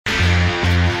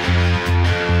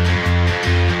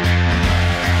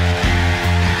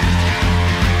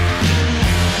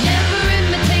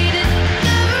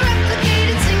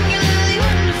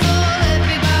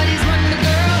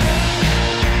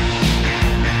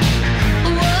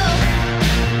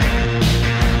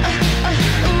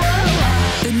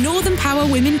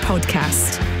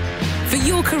podcast. For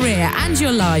your career and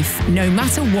your life, no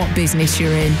matter what business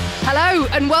you're in. Hello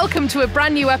and welcome to a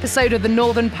brand new episode of the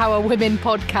Northern Power Women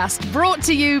podcast, brought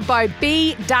to you by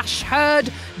b-herd.io.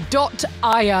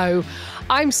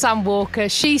 I'm Sam Walker,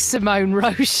 she's Simone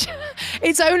Roche.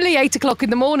 It's only 8 o'clock in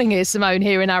the morning here, Simone,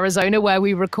 here in Arizona where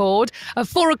we record. At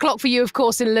 4 o'clock for you, of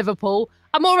course, in Liverpool.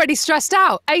 I'm already stressed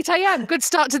out. 8 a.m. Good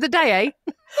start to the day, eh?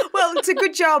 Well, it's a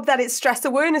good job that it's Stress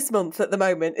Awareness Month at the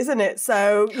moment, isn't it?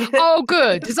 So, oh,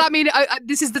 good. Does that mean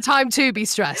this is the time to be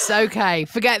stressed? Okay,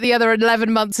 forget the other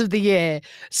 11 months of the year.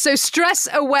 So Stress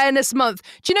Awareness Month.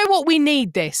 Do you know what? We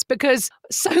need this because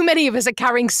so many of us are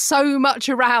carrying so much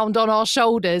around on our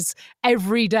shoulders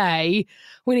every day.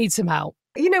 We need some help.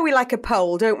 You know, we like a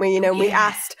poll, don't we? You know, we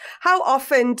asked, how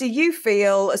often do you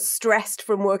feel stressed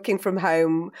from working from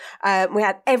home? We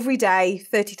had every day,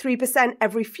 33%,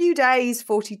 every few days,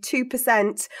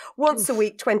 42%, once a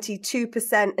week,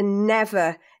 22%, and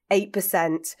never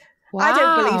 8%. Wow. I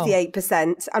don't believe the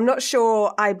 8%. I'm not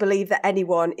sure I believe that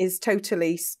anyone is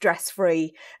totally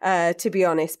stress-free, to be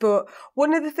honest. But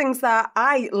one of the things that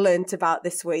I learned about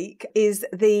this week is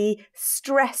the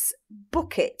stress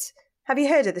bucket. Have you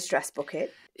heard of the stress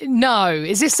bucket? No.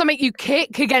 Is this something you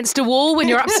kick against a wall when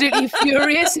you're absolutely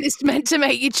furious and it's meant to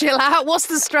make you chill out? What's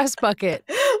the stress bucket?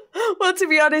 Well, to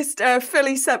be honest,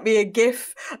 Philly sent me a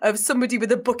gif of somebody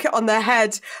with a bucket on their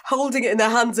head, holding it in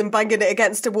their hands and banging it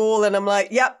against a wall. And I'm like,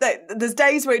 yep, there's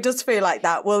days where it does feel like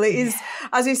that. Well, it is,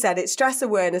 as we said, it's Stress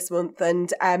Awareness Month,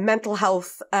 and mental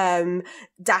health -uk.org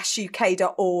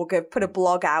have put a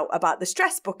blog out about the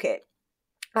stress bucket.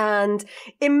 And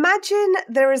imagine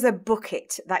there is a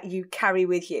bucket that you carry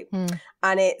with you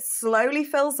and it slowly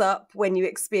fills up when you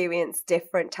experience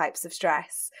different types of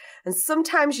stress. And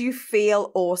sometimes you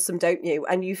feel awesome, don't you?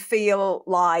 And you feel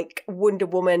like Wonder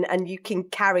Woman and you can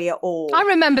carry it all. I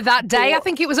remember that day. I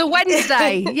think it was a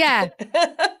Wednesday. Yeah.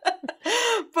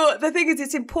 But the thing is,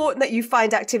 it's important that you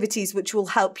find activities which will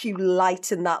help you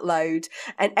lighten that load.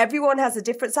 And everyone has a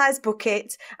different size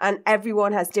bucket and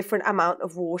everyone has different amount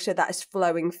of water that is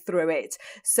flowing through it.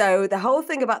 So the whole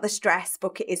thing about the stress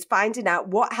bucket is finding out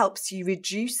what helps you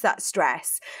reduce that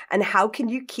stress and how can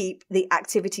you keep the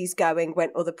activities going when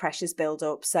other pressures build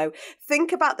up. So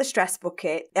think about the stress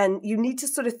bucket, and you need to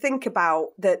sort of think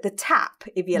about the tap,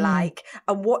 if you like,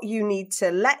 and what you need to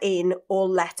let in or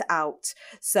let out.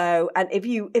 So, and if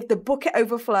the bucket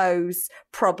overflows,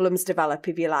 problems develop,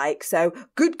 if you like. So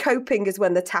good coping is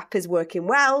when the tap is working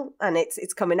well and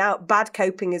it's coming out. Bad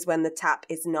coping is when the tap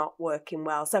is not working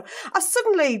well. So I've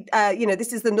suddenly,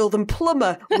 this is the Northern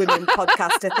Plummer Women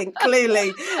podcast, I think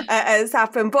clearly has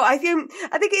happened. But I think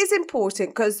it is important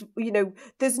because,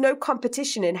 there's no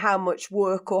competition in how much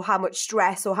work or how much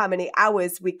stress or how many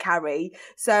hours we carry.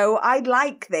 So I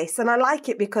like this, and I like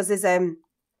it because it's a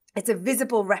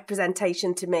visible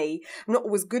representation to me. I'm not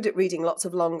always good at reading lots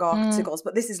of long articles,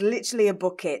 but this is literally a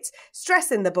bucket.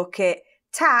 Stress in the bucket,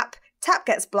 tap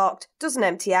gets blocked, doesn't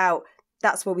empty out.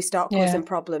 That's where we start causing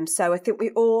problems. So I think we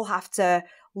all have to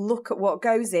look at what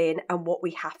goes in and what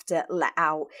we have to let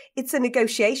out. It's a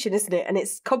negotiation, isn't it? And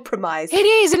it's compromise. It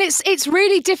is. And it's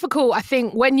really difficult, I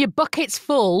think, when your bucket's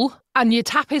full and your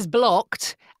tap is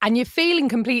blocked and you're feeling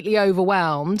completely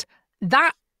overwhelmed.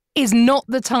 That is not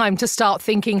the time to start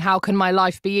thinking, how can my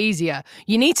life be easier?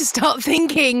 You need to start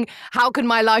thinking, how can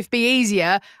my life be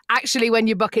easier? Actually, when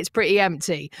your bucket's pretty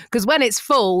empty. Because when it's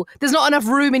full, there's not enough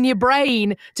room in your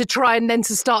brain to try and then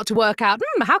to start to work out,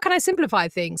 how can I simplify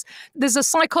things? There's a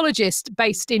psychologist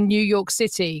based in New York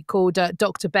City called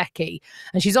Dr. Becky,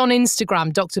 and she's on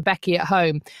Instagram, Dr. Becky at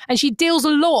Home. And she deals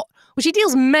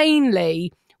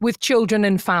mainly with children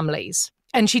and families.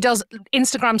 And she does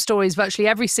Instagram stories virtually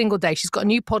every single day. She's got a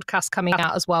new podcast coming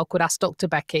out as well called Ask Dr.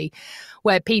 Becky,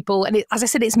 where people, and as I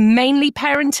said, it's mainly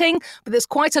parenting, but there's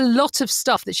quite a lot of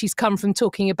stuff that she's come from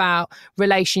talking about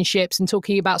relationships and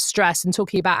talking about stress and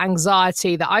talking about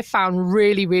anxiety that I found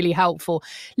really, really helpful.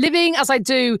 Living as I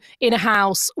do in a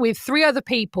house with 3 other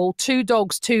people, 2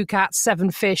 dogs, 2 cats,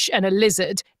 7 fish and a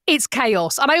lizard, it's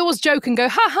chaos. And I always joke and go,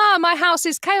 my house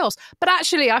is chaos. But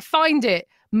actually, I find it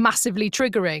massively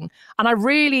triggering. And I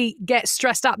really get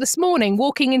stressed out this morning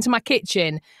walking into my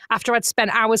kitchen after I'd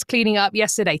spent hours cleaning up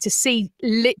yesterday to see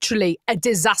literally a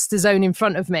disaster zone in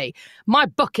front of me. My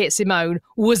bucket, Simone,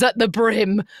 was at the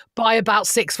brim by about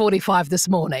 6:45 this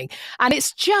morning. And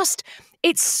it's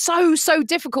so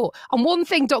difficult. And one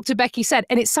thing Dr. Becky said,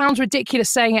 and it sounds ridiculous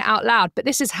saying it out loud, but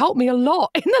this has helped me a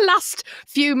lot in the last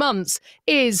few months,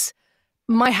 is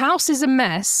my house is a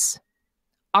mess.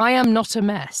 I am not a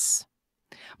mess.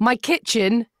 My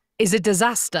kitchen is a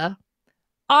disaster.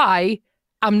 I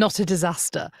am not a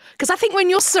disaster. Because I think when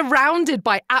you're surrounded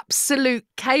by absolute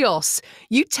chaos,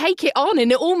 you take it on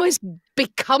and it almost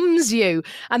becomes you.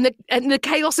 And the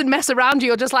chaos and mess around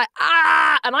you are just like,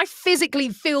 and I physically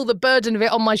feel the burden of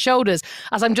it on my shoulders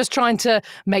as I'm just trying to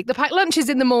make the packed lunches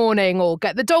in the morning or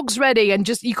get the dogs ready, and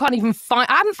just, you can't even find,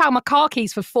 I haven't found my car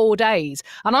keys for 4 days,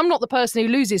 and I'm not the person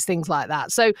who loses things like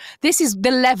that. So this is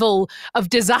the level of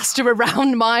disaster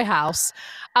around my house.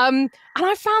 And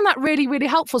I found that really, really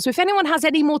helpful. So if anyone has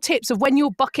any more tips of when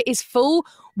your bucket is full,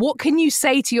 what can you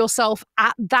say to yourself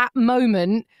at that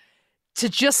moment to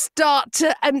just start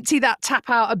to empty that tap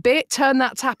out a bit, turn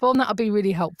that tap on? That'll be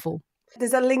really helpful.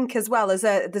 There's a link as well. There's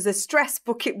a stress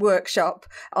bucket workshop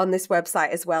on this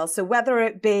website as well. So whether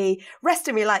it be rest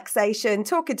and relaxation,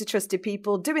 talking to trusted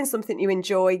people, doing something you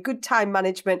enjoy, good time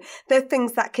management, they're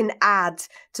things that can add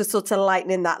to sort of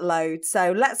lightening that load.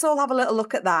 So let's all have a little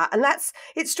look at that. And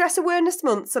it's Stress Awareness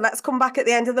Month. So let's come back at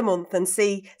the end of the month and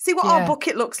see what our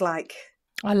bucket looks like.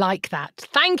 I like that.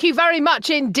 Thank you very much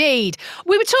indeed.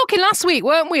 We were talking last week,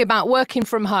 weren't we, about working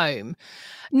from home?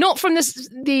 Not from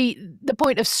the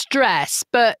point of stress,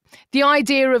 but the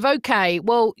idea of, okay,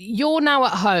 well, you're now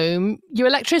at home, your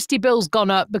electricity bill's gone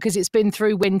up because it's been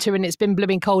through winter and it's been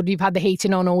blooming cold and you've had the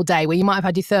heating on all day, where you might have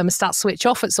had your thermostat switch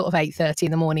off at sort of 8:30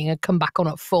 in the morning and come back on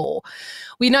at 4.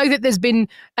 We know that there's been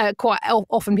quite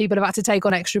often people have had to take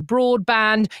on extra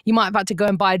broadband. You might have had to go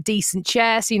and buy a decent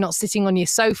chair so you're not sitting on your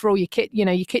sofa or your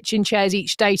kitchen chairs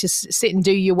each day to sit and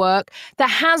do your work. There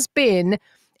has been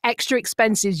extra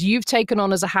expenses you've taken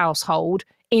on as a household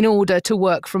in order to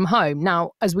work from home.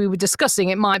 Now, as we were discussing,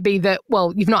 it might be that,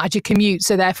 well, you've not had your commute,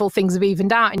 so therefore things have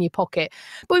evened out in your pocket.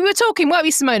 But we were talking, weren't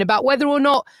we, Simone, about whether or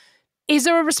not, is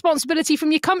there a responsibility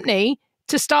from your company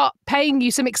to start paying you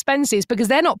some expenses because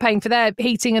they're not paying for their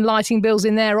heating and lighting bills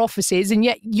in their offices, and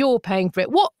yet you're paying for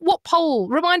it. What poll?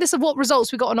 Remind us of what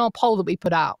results we got on our poll that we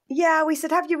put out. Yeah, we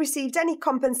said, have you received any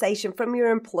compensation from your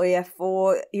employer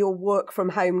for your work from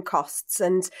home costs?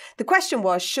 And the question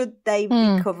was, should they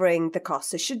be covering the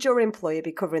costs? So should your employer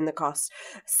be covering the costs?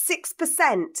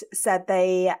 6% said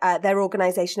their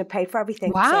organisation had paid for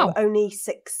everything. Wow. So only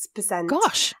 6%.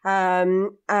 Gosh.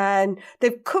 And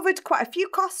they've covered quite a few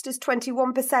costs as 21%.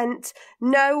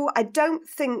 No, I don't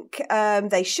think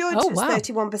they should. Oh, wow. It's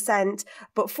 31%,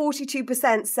 but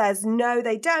 42% says no,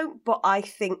 they don't, but I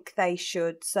think they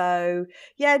should. So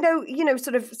yeah, no,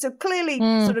 so clearly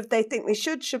sort of they think they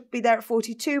should be there at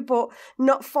 42, but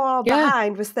not far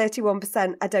behind was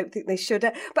 31%. I don't think they should.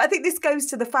 But I think this goes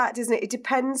to the fact, isn't it? It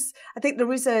depends. I think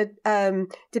there is a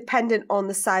dependent on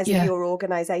the size of your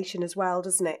organisation as well,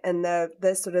 doesn't it? And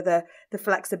the sort of the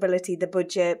flexibility, the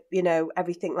budget,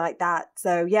 everything like that.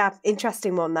 So yeah,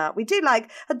 interesting one that. We do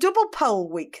like a double poll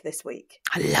week this week.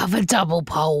 I love a double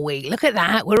poll week. Look at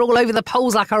that. We're all over the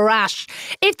polls like a rash.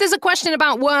 If there's a question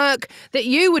about work that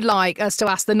you would like us to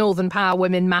ask the Northern Power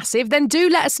Women Massive, then do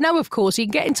let us know, of course. You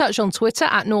can get in touch on Twitter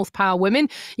at North Power Women.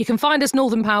 You can find us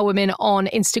Northern Power Women on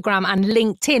Instagram and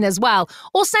LinkedIn as well.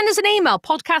 Or send us an email,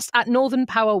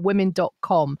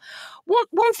 podcast@northernpowerwomen.com.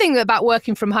 One thing about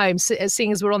working from home,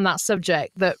 seeing as we're on that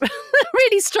subject, that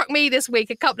really struck me this week,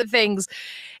 a couple of things,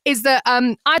 is that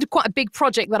I had quite a big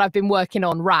project that I've been working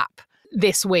on, RAP,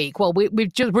 this week. Well,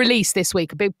 we've just released this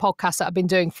week a big podcast that I've been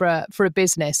doing for a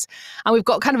business. And we've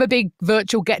got kind of a big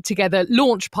virtual get-together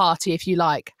launch party, if you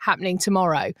like, happening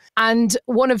tomorrow. And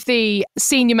one of the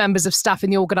senior members of staff in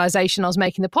the organisation I was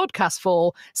making the podcast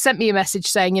for sent me a message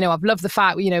saying, I've loved the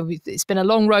fact, it's been a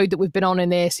long road that we've been on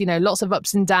in this, lots of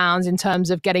ups and downs in terms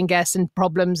of getting guests and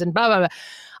problems and blah, blah, blah.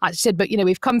 I said, but,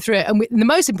 we've come through it. And the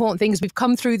most important thing is we've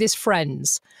come through this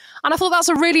friends. And I thought that's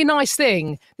a really nice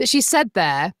thing that she said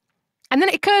there. And then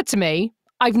it occurred to me,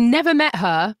 I've never met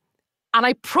her and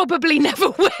I probably never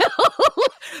will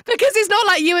because it's not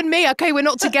like you and me. Okay, we're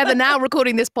not together now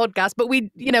recording this podcast, but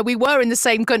we were in the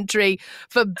same country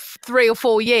for 3 or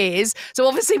 4 years. So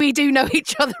obviously we do know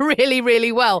each other really,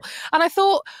 really well. And I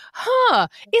thought,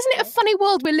 isn't it a funny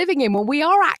world we're living in when we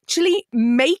are actually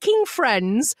making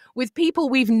friends with people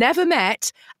we've never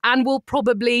met and will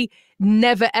probably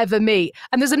never, ever meet.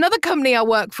 And there's another company I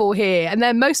work for here, and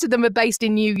then most of them are based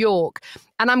in New York.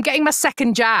 And I'm getting my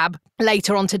second jab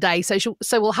later on today. So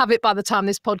we'll have it by the time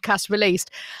this podcast released.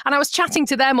 And I was chatting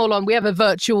to them all on, we have a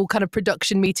virtual kind of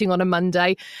production meeting on a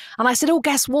Monday. And I said,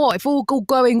 guess what? If all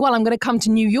going well, I'm going to come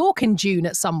to New York in June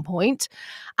at some point.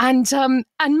 And Matt,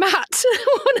 one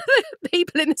of the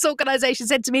people in this organisation,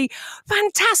 said to me,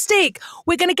 fantastic,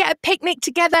 we're going to get a picnic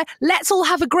together. Let's all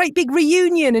have a great big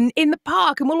reunion in the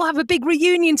park and we'll all have a big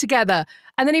reunion together.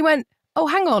 And then he went, oh,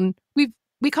 hang on,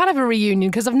 we can't have a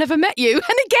reunion because I've never met you.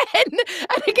 And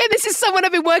again, this is someone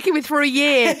I've been working with for a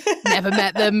year. Never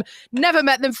met them,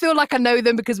 feel like I know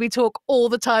them because we talk all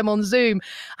the time on Zoom.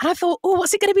 And I thought, oh,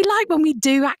 what's it going to be like when we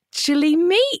do actually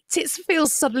meet? It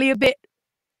feels suddenly a bit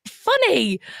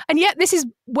funny. And yet this is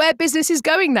where business is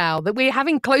going now, that we're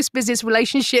having close business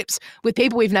relationships with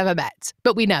people we've never met,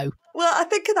 but we know. Well, I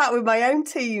think of that with my own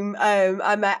team.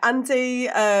 I met Andy,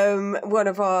 one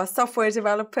of our software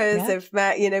developers. Yeah. I've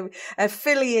met,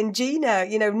 Philly and Gina,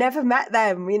 never met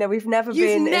them. We've never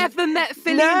You've never met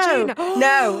Philly and Gina?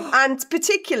 No. And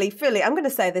particularly Philly, I'm going to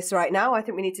say this right now. I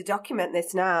think we need to document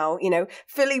this now.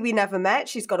 Philly, we never met.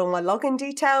 She's got all my login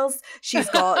details. She's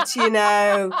got,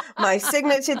 my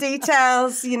signature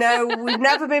details. We've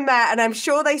never been met. And I'm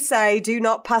sure they say, do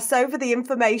not pass over the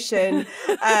information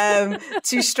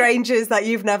to strangers that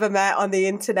you've never met on the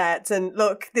internet. And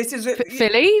look, this is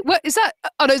Philly. What is that?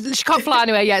 Oh no, she can't fly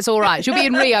anywhere yet. It's all right. She'll be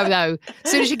in Rio though.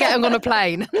 As soon as you get on a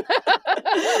plane.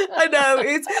 I know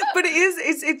it's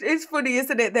funny,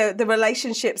 isn't it? The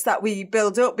relationships that we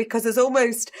build up, because there's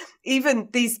almost even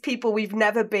these people we've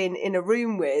never been in a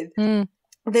room with.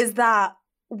 There's that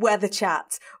weather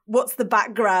chat. What's the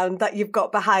background that you've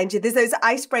got behind you? There's those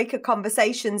icebreaker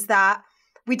conversations that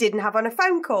we didn't have on a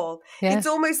phone call. Yeah. It's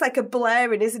almost like a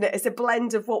blurring, isn't it? It's a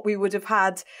blend of what we would have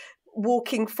had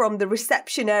walking from the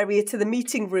reception area to the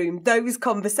meeting room. Those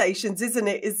conversations, isn't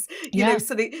it?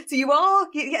 So you are,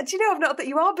 do you know that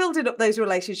you are building up those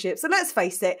relationships? And let's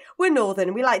face it, we're Northern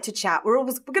and we like to chat. We're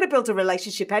going to build a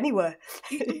relationship anywhere.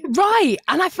 Right.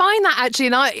 And I find that actually,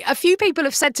 and a few people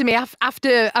have said to me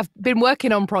after I've been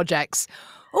working on projects,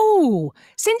 oh,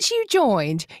 since you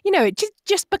joined, it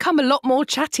just become a lot more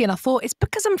chatty. And I thought, it's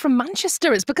because I'm from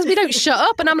Manchester. It's because we don't shut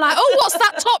up. And I'm like, oh, what's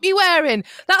that top you're wearing?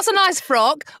 That's a nice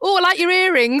frock. Oh, I like your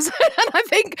earrings. And I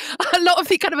think a lot of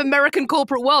the kind of American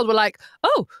corporate world were like,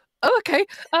 oh, okay.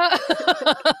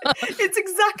 It's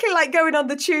exactly like going on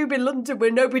the tube in London where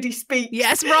nobody speaks.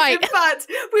 Yes, right. In fact,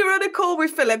 we were on a call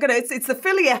with Philly. It's the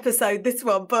Philly episode, this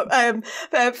one, but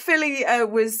Philly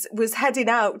was heading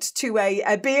out to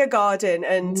a beer garden,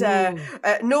 and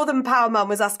Northern Power Man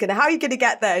was asking her, how are you going to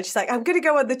get there? And she's like, I'm going to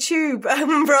go on the tube.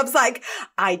 Rob's like,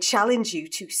 I challenge you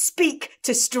to speak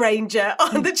to stranger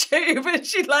on the tube. And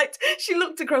she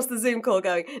looked across the Zoom call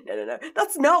going, no,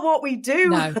 that's not what we do.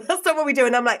 No. That's not what we do.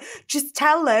 And I'm like, just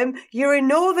tell them you're a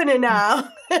Northerner now.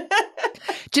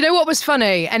 Do you know what was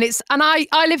funny? And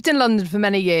I lived in London for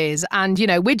many years, and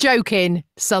we're joking,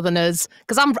 Southerners,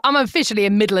 because I'm officially a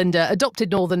Midlander,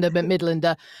 adopted Northerner but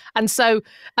Midlander, and so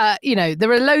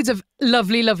there are loads of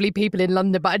lovely people in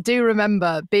London. But I do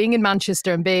remember being in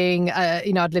Manchester and being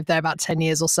I'd lived there about 10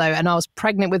 years or so, and I was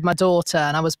pregnant with my daughter,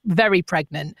 and I was very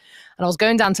pregnant, and I was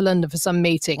going down to London for some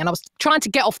meeting, and I was trying to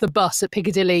get off the bus at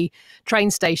Piccadilly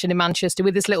train station in Manchester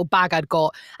with this little bag I'd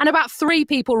got, and about 3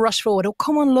 people rushed forward. Oh,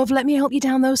 come on, love, let me help you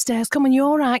down those stairs. Come on, you're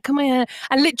all right. Come on.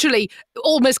 And literally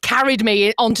almost carried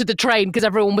me onto the train because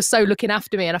everyone was so looking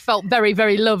after me, and I felt very,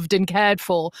 very loved and cared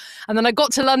for. And then I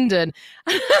got to London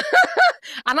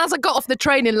and as I got off the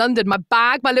train in London, my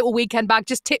little weekend bag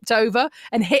just tipped over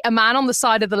and hit a man on the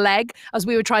side of the leg as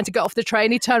we were trying to get off the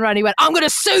train. He turned around and he went, I'm going to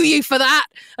sue you for that.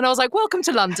 And I was like, welcome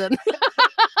to London.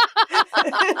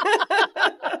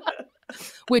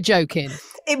 We're joking.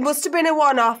 It must have been a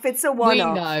one-off. It's a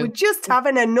one-off. We know. We're just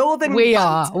having a Northern We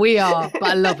are, but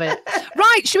I love it.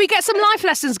 Right, should we get some life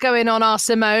lessons going on our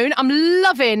Simone? I'm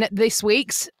loving this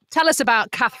week's. Tell us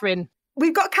about Catherine.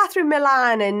 We've got Catherine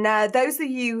Millan, and those of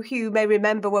you who may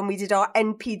remember when we did our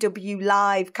NPW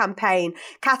Live campaign,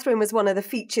 Catherine was one of the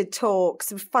featured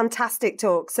talks, fantastic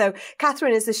talk. So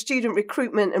Catherine is a student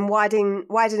recruitment and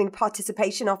widening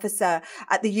participation officer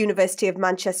at the University of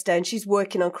Manchester, and she's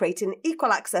working on creating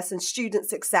equal access and student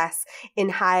success in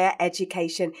higher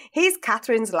education. Here's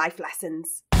Catherine's life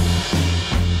lessons.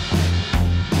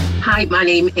 Hi, my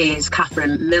name is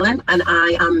Catherine Millan, and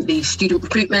I am the Student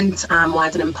Recruitment and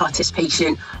Widening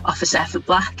Participation Officer for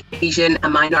Black, Asian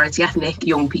and minority ethnic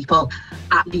young people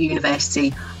at the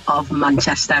University of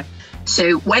Manchester.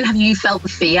 So when have you felt the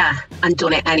fear and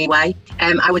done it anyway?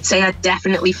 I would say I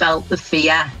definitely felt the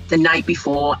fear the night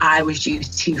before I was due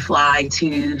to fly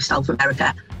to South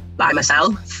America by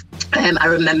myself. I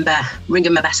remember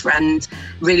ringing my best friend,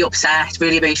 really upset,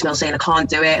 really emotional, saying, I can't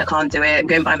do it, I'm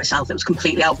going by myself. It was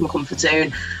completely out of my comfort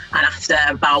zone. And after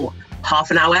about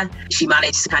half an hour, she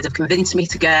managed to kind of convince me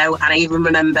to go. And I even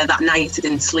remember that night I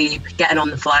didn't sleep, getting on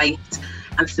the flight.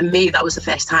 And for me, that was the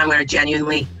first time where I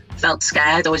genuinely felt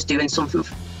scared. I was doing something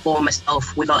for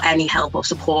myself without any help or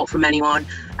support from anyone,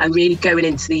 and really going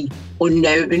into the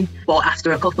unknown. But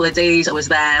after a couple of days I was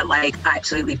there, I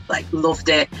absolutely loved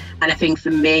it. And I think for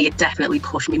me, it definitely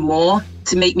pushed me more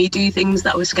to make me do things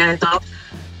that I was scared of.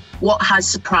 What has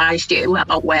surprised you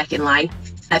about working life?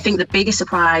 I think the biggest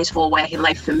surprise for working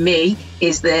life for me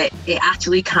is that it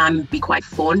actually can be quite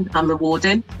fun and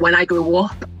rewarding. When I grew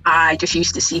up, I just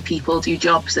used to see people do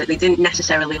jobs that they didn't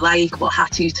necessarily like but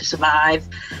had to survive.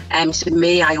 So for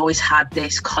me, I always had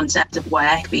this concept of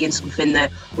work being something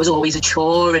that was always a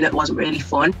chore and it wasn't really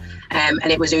fun. And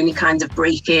it was only kind of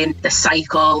breaking the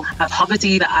cycle of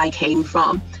poverty that I came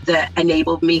from that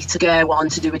enabled me to go on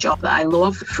to do a job that I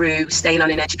love through staying on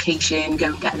in education,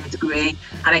 going and getting a degree,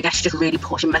 and I guess just really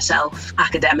pushing myself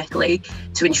academically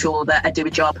to ensure that I do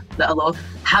a job that I love.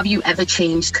 Have you ever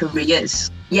changed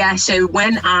careers? Yeah, so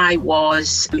when I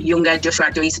was younger, just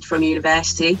graduated from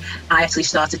university, I actually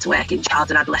started to work in child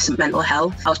and adolescent mental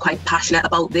health. I was quite passionate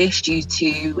about this due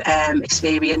to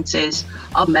experiences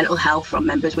of mental health from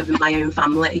members within my own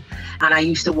family. And I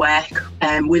used to work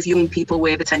with young people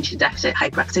with attention deficit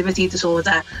hyperactivity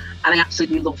disorder, and I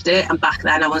absolutely loved it. And back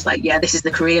then I was like, yeah, this is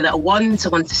the career that I want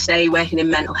to stay working in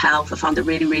mental health. I found it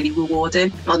really, really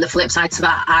rewarding. On the flip side to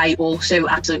that, I also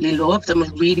absolutely loved and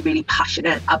was really, really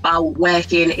passionate about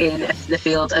working in the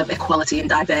field of equality and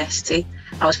diversity.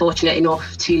 I was fortunate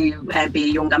enough to be a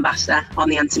young ambassador on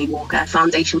the Anthony Walker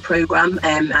Foundation programme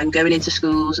and going into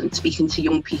schools and speaking to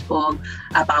young people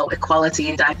about equality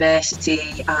and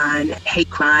diversity and hate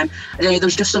crime. There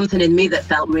was just something in me that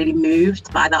felt really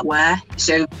moved by that work.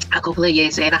 So a couple of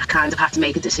years in, I kind of had to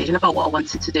make a decision about what I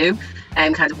wanted to do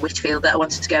and kind of which field that I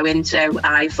wanted to go into.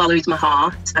 I followed my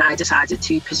heart and I decided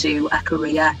to pursue a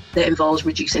career that involves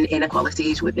reducing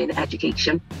inequalities within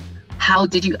education. How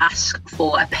did you ask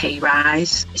for a pay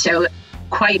rise? So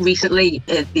quite recently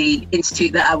at the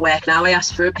institute that I work now, I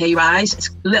asked for a pay rise. It's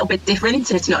a little bit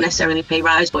different. It's not necessarily a pay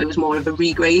rise, but it was more of a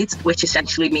regrade, which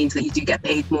essentially means that you do get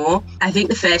paid more. I think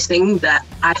the first thing that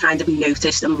I kind of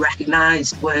noticed and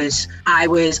recognised was I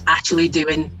was actually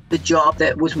doing the job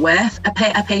that was worth a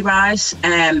pay rise,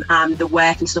 and the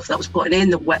work and stuff that was putting in,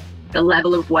 the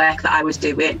level of work that I was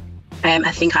doing.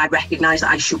 I think I recognise that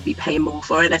I should be paying more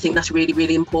for it. I think that's really,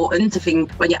 really important. I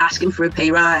think when you're asking for a pay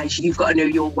rise, you've got to know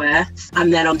your worth.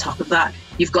 And then on top of that,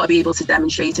 you've got to be able to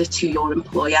demonstrate it to your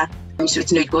employer. So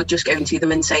it's no good just going to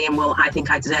them and saying, well, I think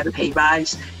I deserve a pay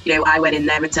rise. You know, I went in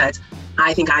there and said,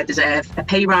 I think I deserve a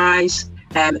pay rise.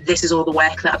 This is all the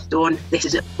work that I've done. This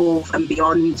is above and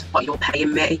beyond what you're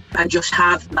paying me. And just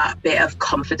have that bit of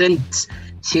confidence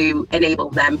to enable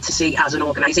them to see as an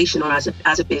organisation or as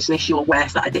a business you're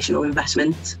worth that additional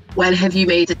investment. When have you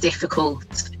made a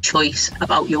difficult choice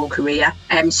about your career?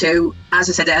 So as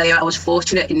I said earlier, I was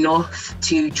fortunate enough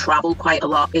to travel quite a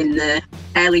lot in the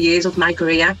early years of my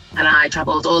career, and I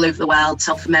travelled all over the world,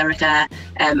 South America,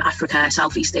 Africa,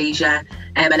 Southeast Asia,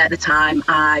 and at the time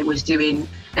I was doing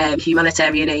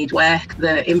humanitarian aid work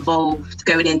that involved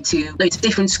going into loads of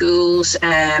different schools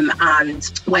and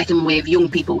working with young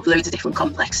people with loads of different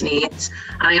complex needs.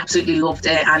 And I absolutely loved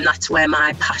it, and that's where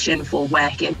my passion for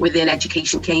working within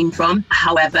education came from.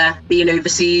 However, being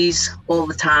overseas all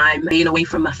the time, being away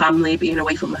from my family, being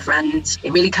away from my friends,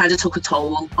 it really kind of took a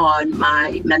toll on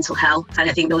my mental health. And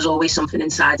I think there was always something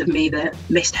inside of me that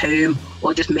missed home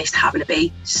or just missed having a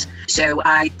base. So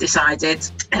I decided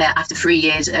after 3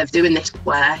 years of doing this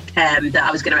work that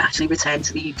I was going to actually return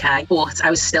to the UK, but I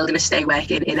was still going to stay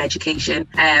working in education.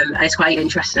 And it's quite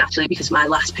interesting actually, because my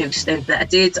last posting that I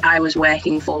did, I was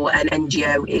working for an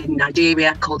NGO in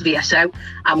Nigeria called VSO.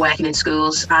 I'm working in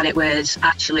schools, and it was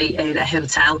actually in a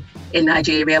hotel in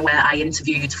Nigeria where I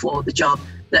interviewed for the job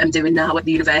that I'm doing now at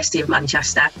the University of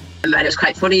Manchester. And it was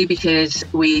quite funny because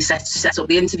we set up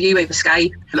the interview over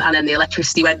Skype, and then the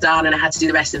electricity went down and I had to do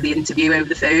the rest of the interview over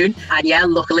the phone. And yeah,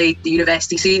 luckily the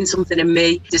university seen something in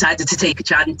me, decided to take a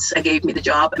chance and gave me the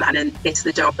job, and then it's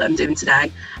the job that I'm doing today.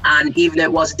 And even though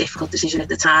it was a difficult decision at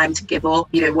the time to give up,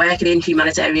 you know, working in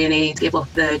humanitarian aid, give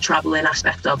up the travelling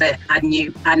aspect of it, I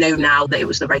know now that it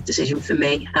was the right decision for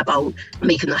me about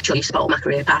making that choice about my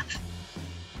career path.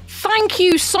 Thank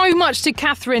you so much to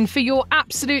Catherine for your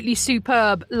absolutely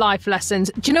superb life lessons.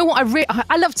 Do you know what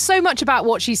I loved so much about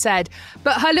what she said,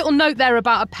 but her little note there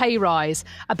about a pay rise,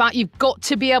 about you've got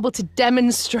to be able to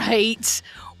demonstrate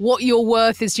what your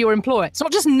worth is to your employer. It's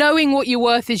not just knowing what your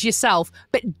worth is yourself,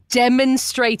 but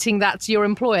demonstrating that to your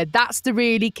employer. That's the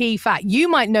really key fact. You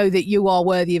might know that you are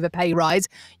worthy of a pay rise.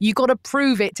 You've got to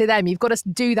prove it to them. You've got to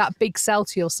do that big sell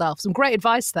to yourself. Some great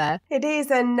advice there. It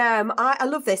is. And I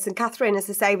love this. And Catherine, as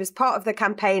I say, was part of the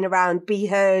campaign around Be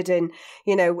Heard. And,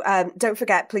 you know, don't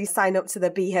forget, please sign up to the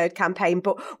Be Heard campaign.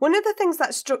 But one of the things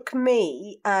that struck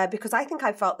me, because I think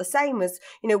I felt the same, was,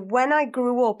 you know, when I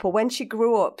grew up, or when she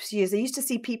grew up, I used to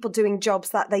see people doing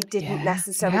jobs that they didn't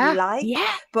necessarily like,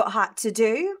 but had to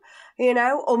do.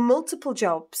 or multiple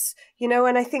jobs,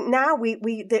 and I think now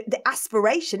the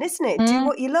aspiration, isn't it? Do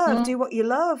what you love, do what you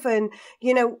love. And,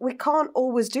 we can't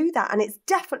always do that. And it's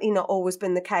definitely not always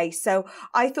been the case. So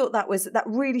I thought that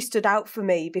really stood out for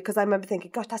me, because I remember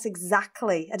thinking, gosh, that's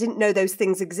exactly, I didn't know those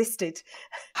things existed.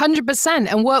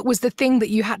 100%. And work was the thing that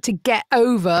you had to get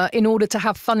over in order to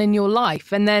have fun in your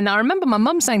life. And then I remember my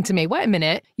mum saying to me, wait a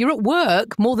minute, you're at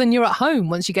work more than you're at home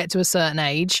once you get to a certain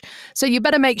age. So you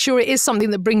better make sure it is something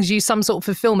that brings you some sort of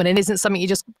fulfillment and isn't something you're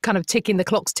just kind of the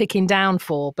clock's ticking down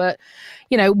for. But,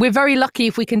 we're very lucky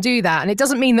if we can do that. And it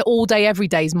doesn't mean that all day, every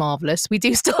day is marvellous. We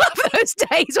do still have those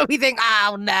days where we think,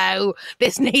 oh no,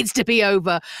 this needs to be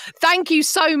over. Thank you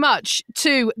so much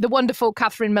to the wonderful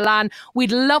Catherine Millan.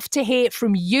 We'd love to hear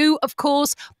from you, of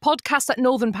course.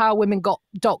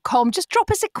 podcast@northernpowerwomen.com. Just drop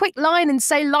us a quick line and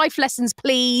say life lessons,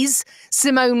 please.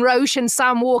 Simone Roche and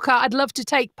Sam Walker. I'd love to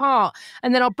take part.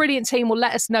 And then our brilliant team will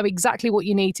let us know exactly what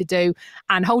you need to do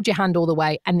and hold your hand all the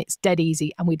way. And it's dead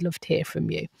easy. And we'd love to hear from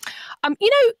you.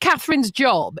 Catherine's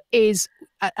job is,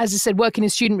 as I said, working in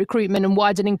student recruitment and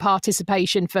widening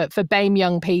participation for BAME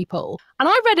young people. And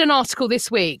I read an article this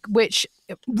week which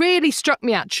really struck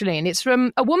me, actually. And it's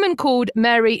from a woman called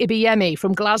Mary Ibiyemi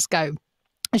from Glasgow.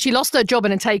 And she lost her job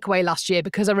in a takeaway last year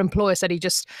because her employer said he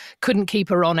just couldn't keep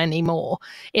her on anymore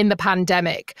in the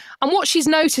pandemic. And what she's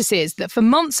noticed is that for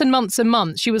months and months and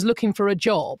months, she was looking for a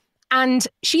job. And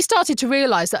she started to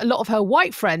realise that a lot of her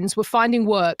white friends were finding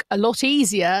work a lot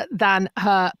easier than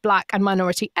her black and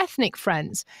minority ethnic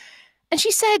friends. And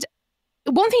she said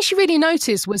one thing she really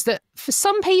noticed was that for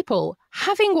some people,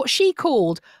 having what she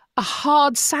called a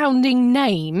hard-sounding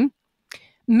name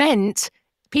meant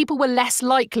people were less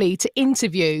likely to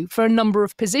interview for a number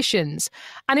of positions.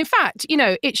 And in fact,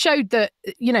 it showed that,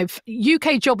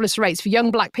 UK jobless rates for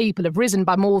young black people have risen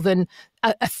by more than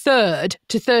a third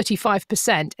to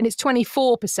 35%. And it's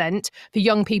 24% for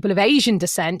young people of Asian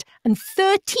descent and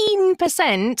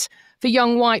 13% for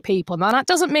young white people. Now, that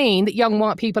doesn't mean that young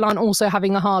white people aren't also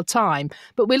having a hard time,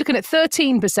 but we're looking at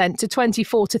 13% to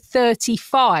 24 to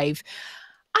 35.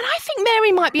 And I think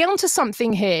Mary might be onto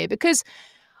something here, because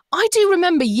I do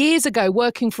remember years ago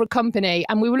working for a company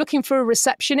and we were looking for a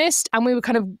receptionist and we were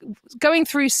kind of going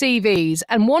through CVs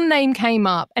and one name came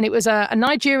up and it was a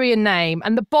Nigerian name,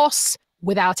 and the boss,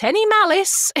 without any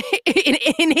malice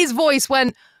in his voice,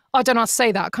 went, I don't know how to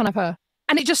say that, kind of her.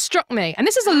 And it just struck me. And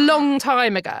this is a long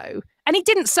time ago. And he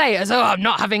didn't say it as, oh, I'm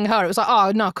not having her. It was like,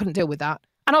 oh, no, I couldn't deal with that.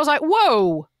 And I was like,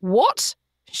 whoa, what?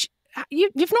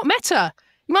 You've not met her.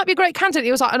 You might be a great candidate.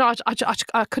 He was like, no,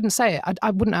 I couldn't say it.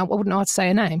 I wouldn't know how to say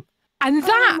her name. And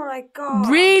that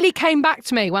really came back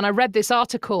to me when I read this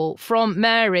article from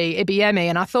Mary Ibiyemi,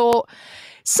 and I thought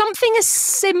something as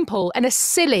simple and as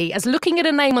silly as looking at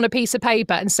a name on a piece of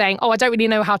paper and saying, oh, I don't really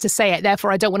know how to say it,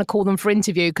 therefore I don't want to call them for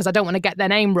interview because I don't want to get their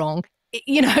name wrong.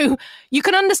 You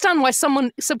can understand why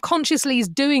someone subconsciously is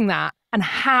doing that and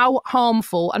how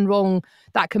harmful and wrong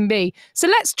that can be. So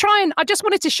let's try and, I just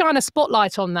wanted to shine a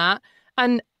spotlight on that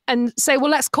and say,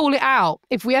 well, let's call it out.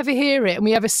 If we ever hear it and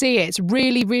we ever see it, it's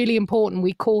really, really important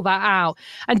we call that out.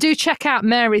 And do check out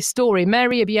Mary's story,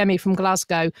 Mary Ibiyemi from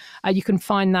Glasgow. You can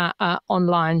find that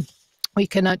online. We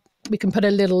can put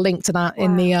a little link to that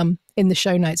in the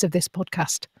show notes of this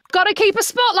podcast. Got to keep a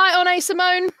spotlight on,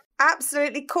 Simone?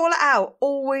 Absolutely. Call it out.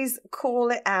 Always call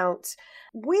it out.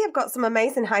 We have got some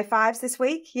amazing high fives this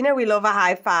week. We love a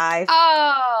high five.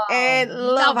 Oh,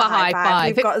 love a high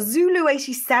five. We've got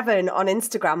Zulu87 on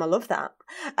Instagram. I love that.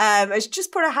 It's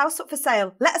just put a house up for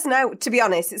sale. Let us know. To be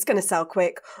honest, it's going to sell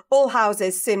quick. All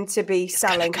houses seem to be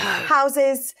selling.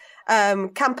 Houses,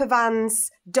 camper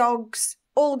vans, dogs,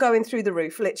 all going through the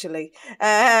roof, literally.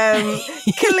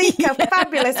 Kalika,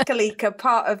 fabulous Kalika,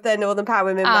 part of the Northern Power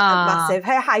Women Massive.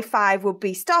 Her high five would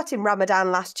be starting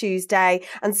Ramadan last Tuesday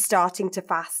and starting to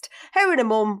fast. Her and her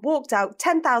mum walked out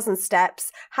 10,000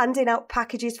 steps, handing out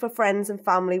packages for friends and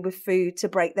family with food to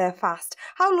break their fast.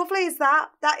 How lovely is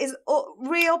that? That is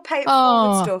real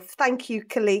pay-it-forward stuff. Thank you,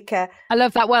 Kalika. I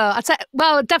love that. Well,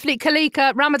 definitely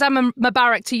Kalika, Ramadan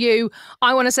Mubarak to you.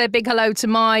 I want to say a big hello to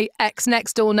my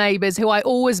ex-next door neighbours who I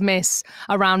always miss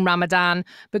around Ramadan,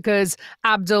 because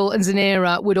Abdul and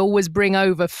Zanira would always bring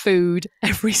over food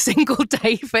every single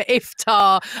day for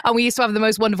iftar, and we used to have the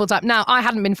most wonderful time. Now, I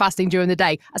hadn't been fasting during the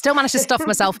day. I still managed to stuff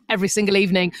myself every single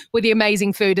evening with the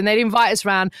amazing food, and they'd invite us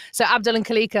round. So Abdul and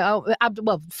Kalika,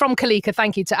 from Kalika,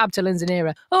 thank you to Abdul and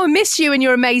Zanira. Oh, I miss you and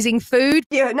your amazing food.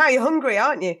 Now you're hungry,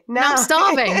 aren't you? Now I'm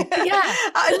starving. Yeah.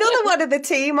 Another one of the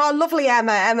team, our lovely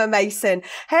Emma Mason.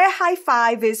 Her high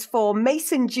five is for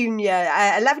Mason Jr.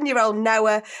 11-year-old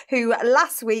Noah, who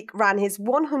last week ran his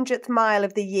 100th mile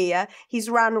of the year. He's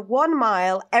ran 1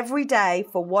 mile every day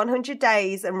for 100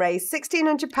 days and raised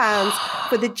 £1,600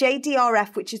 for the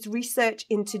JDRF, which is research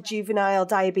into juvenile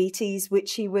diabetes,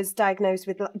 which he was diagnosed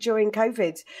with during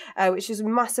COVID, which was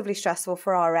massively stressful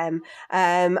for RM.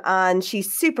 And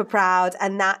she's super proud,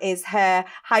 and that is her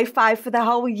high five for the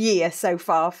whole year so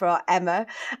far for our Emma.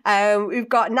 We've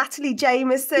got Natalie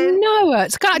Jameson. Noah,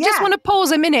 I just want to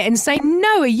pause a minute and say,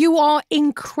 Noah, you are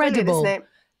incredible. Brilliant, isn't it?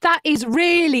 That is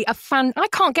really I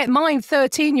can't get my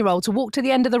 13-year-old to walk to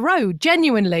the end of the road,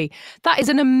 genuinely. That is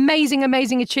an amazing,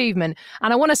 amazing achievement.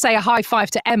 And I want to say a high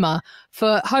five to Emma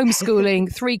for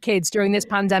homeschooling 3 kids during this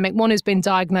pandemic. One has been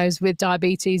diagnosed with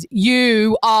diabetes.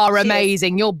 You are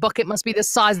amazing. Your bucket must be the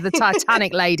size of the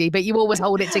Titanic, lady, but you always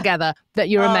hold it together. That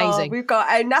you're amazing. We've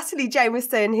got Natalie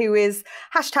Jameson, who is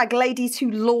 #Ladies Who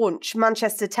Launch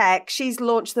Manchester Tech. She's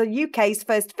launched the UK's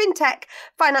first fintech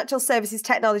financial services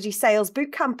technology sales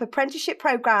bootcamp apprenticeship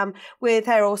program with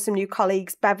her awesome new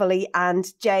colleagues Beverly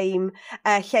and Jaime.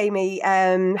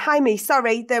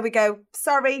 Sorry, there we go.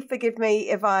 Sorry, forgive me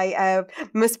if I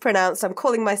mispronounced. I'm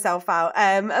calling myself out.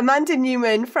 Amanda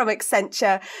Newman from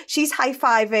Accenture. She's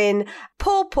high-fiving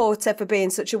Paul Porter for being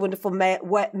such a wonderful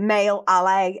male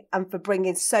ally and for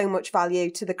bringing so much value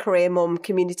to the career mum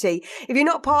community. If you're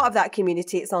not part of that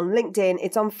community, it's on LinkedIn,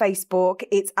 it's on Facebook.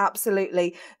 It's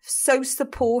absolutely so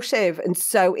supportive and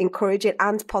so encouraging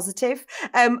and positive.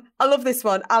 I love this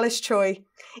one. Alice Choi.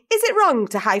 Is it wrong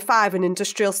to high-five an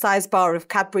industrial-sized bar of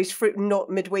Cadbury's fruit and nut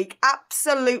midweek?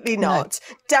 Absolutely not.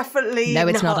 No. Definitely not. No,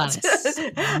 it's not, Alice.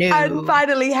 No. And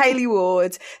finally, Hayley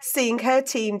Ward, seeing her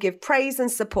team give praise and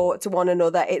support to one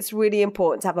another. It's really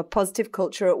important to have a positive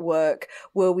culture at work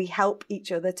where we help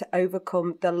each other to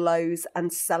overcome the lows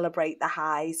and celebrate the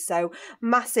highs. So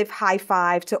massive high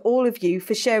five to all of you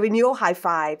for sharing your high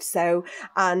five.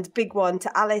 And big one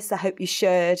to Alice. I hope you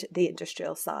shared the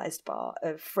industrial-sized bar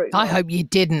of fruit. I hope you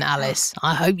didn't, Alice.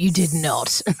 I hope you did not.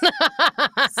 So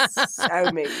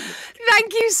mean.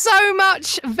 Thank you so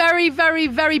much. Very, very,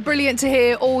 very brilliant to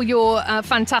hear all your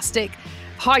fantastic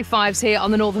high fives here on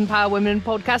the Northern Power Women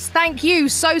podcast. Thank you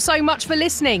so much for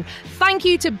listening. Thank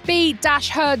you to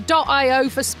be-heard.io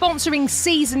for sponsoring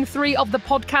season 3 of the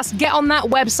podcast. Get on that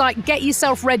website, get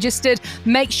yourself registered,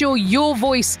 make sure your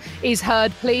voice is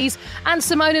heard, please. And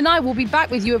Simone and I will be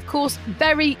back with you, of course,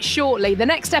 very shortly. The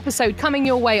next episode coming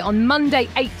your way on Monday,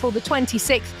 April the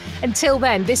 26th. Until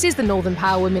then, this is the Northern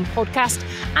Power Women podcast,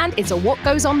 and it's a What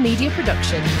Goes On media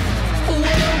production.